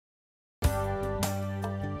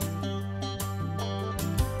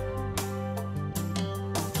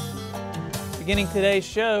Beginning today's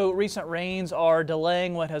show, recent rains are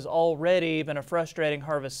delaying what has already been a frustrating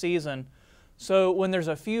harvest season. So when there's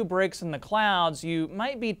a few breaks in the clouds, you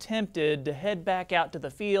might be tempted to head back out to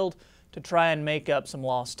the field to try and make up some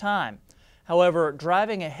lost time. However,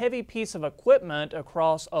 driving a heavy piece of equipment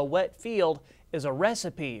across a wet field is a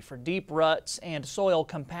recipe for deep ruts and soil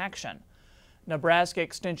compaction. Nebraska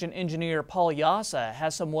Extension Engineer Paul Jasa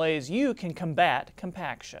has some ways you can combat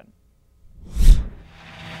compaction.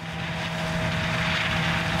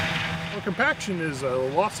 Well, compaction is a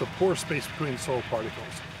loss of pore space between soil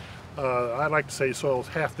particles. I like to say soil is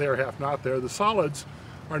half there, half not there. The solids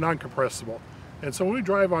are non-compressible. And so when we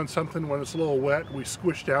drive on something when it's a little wet, we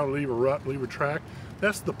squish down, leave a rut, leave a track.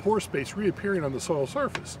 That's the pore space reappearing on the soil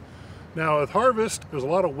surface. Now with harvest, there's a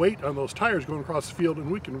lot of weight on those tires going across the field,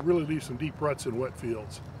 and we can really leave some deep ruts in wet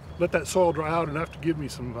fields. Let that soil dry out enough to give me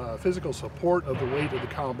some physical support of the weight of the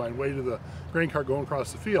combine, weight of the grain cart going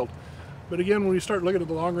across the field. But again, when you start looking at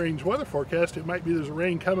the long-range weather forecast, it might be there's a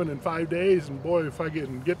rain coming in 5 days, and boy, if I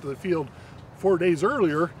get to the field 4 days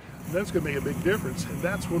earlier, that's going to make a big difference, and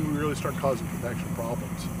that's when we really start causing compaction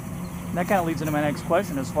problems. That kind of leads into my next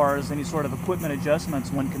question as far as any sort of equipment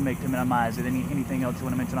adjustments one can make to minimize it. Anything else you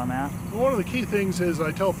want to mention on that? Well, one of the key things is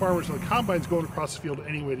I tell farmers when the combine's going across the field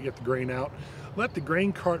anyway to get the grain out, let the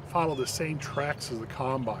grain cart follow the same tracks as the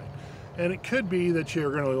combine. And it could be that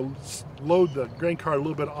you're going to load the grain cart a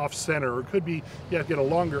little bit off center, or it could be you have to get a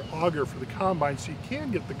longer auger for the combine so you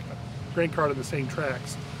can get the grain cart on the same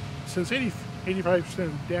tracks. Since 85%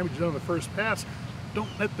 of damage is done on the first pass, don't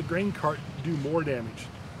let the grain cart do more damage.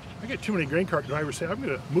 I get too many grain cart drivers say, I'm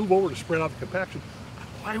going to move over to spread out the compaction.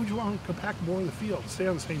 Why would you want to compact more in the field? Stay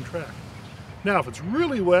on the same track. Now, if it's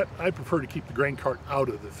really wet, I prefer to keep the grain cart out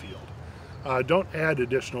of the field. Don't add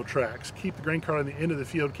additional tracks. Keep the grain cart on the end of the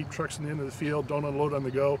field, keep trucks on the end of the field, don't unload on the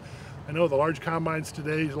go. I know the large combines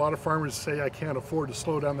today, a lot of farmers say I can't afford to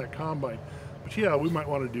slow down that combine. But yeah, we might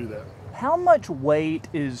want to do that. How much weight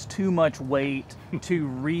is too much weight to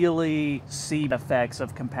really see effects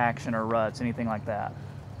of compaction or ruts, anything like that?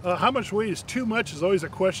 How much weight is too much is always a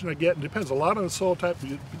question I get. It depends a lot on the soil type,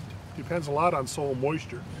 depends a lot on soil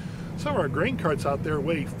moisture. Some of our grain carts out there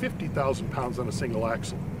weigh 50,000 pounds on a single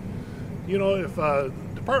axle. You know, if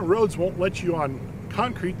Department of Roads won't let you on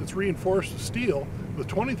concrete that's reinforced with steel with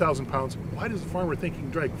 20,000 pounds, why does the farmer think he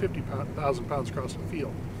can drag 50,000 pounds across the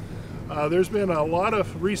field? There's been a lot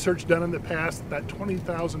of research done in the past that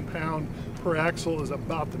 20,000 pound per axle is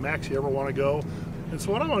about the max you ever want to go. And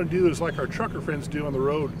so what I want to do is like our trucker friends do on the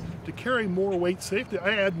road, to carry more weight safely,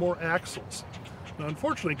 I add more axles. Now,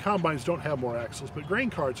 unfortunately, combines don't have more axles, but grain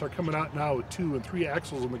carts are coming out now with 2 and 3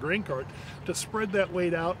 axles on the grain cart to spread that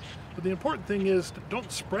weight out. But the important thing is, don't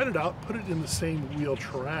spread it out, put it in the same wheel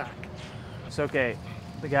track. So, okay,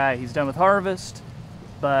 the guy, he's done with harvest,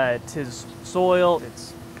 but his soil,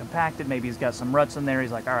 it's compacted, maybe he's got some ruts in there.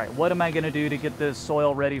 He's like, all right, what am I going to do to get this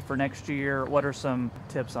soil ready for next year? What are some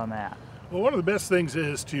tips on that? Well, one of the best things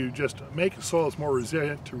is to just make the soils more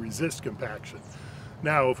resilient to resist compaction.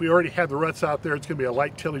 Now, if we already have the ruts out there, it's going to be a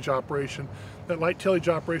light tillage operation. That light tillage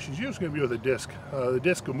operation is usually going to be with a disc. The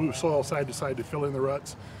disc will move soil side to side to fill in the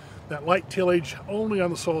ruts. That light tillage only on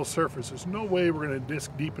the soil surface. There's no way we're going to disc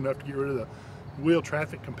deep enough to get rid of the wheel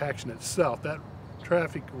traffic compaction itself. That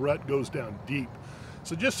traffic rut goes down deep.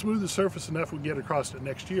 So just smooth the surface enough we can get across it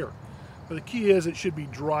next year. But the key is it should be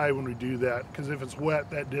dry when we do that, because if it's wet,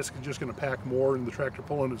 that disc is just going to pack more, and the tractor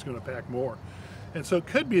pulling is going to pack more. And so it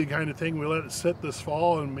could be the kind of thing we let it sit this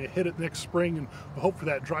fall and we hit it next spring, and we'll hope for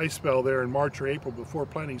that dry spell there in March or April before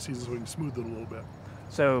planting season so we can smooth it a little bit.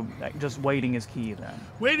 So just waiting is key then?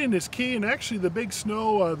 Waiting is key, and actually the big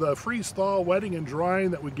snow, the freeze thaw, wetting and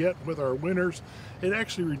drying that we get with our winters, it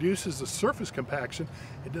actually reduces the surface compaction.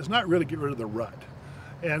 It does not really get rid of the rut.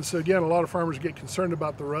 And so again, a lot of farmers get concerned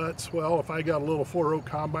about the ruts. Well, if I got a little 4-row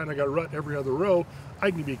combine, I got a rut every other row,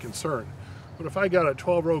 I can be concerned. But if I got a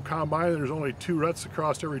 12-row combine and there's only 2 ruts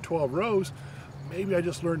across every 12 rows, maybe I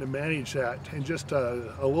just learn to manage that and just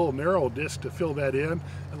a little narrow disc to fill that in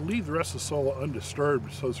and leave the rest of the soil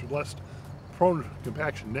undisturbed so it's less prone to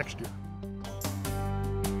compaction next year.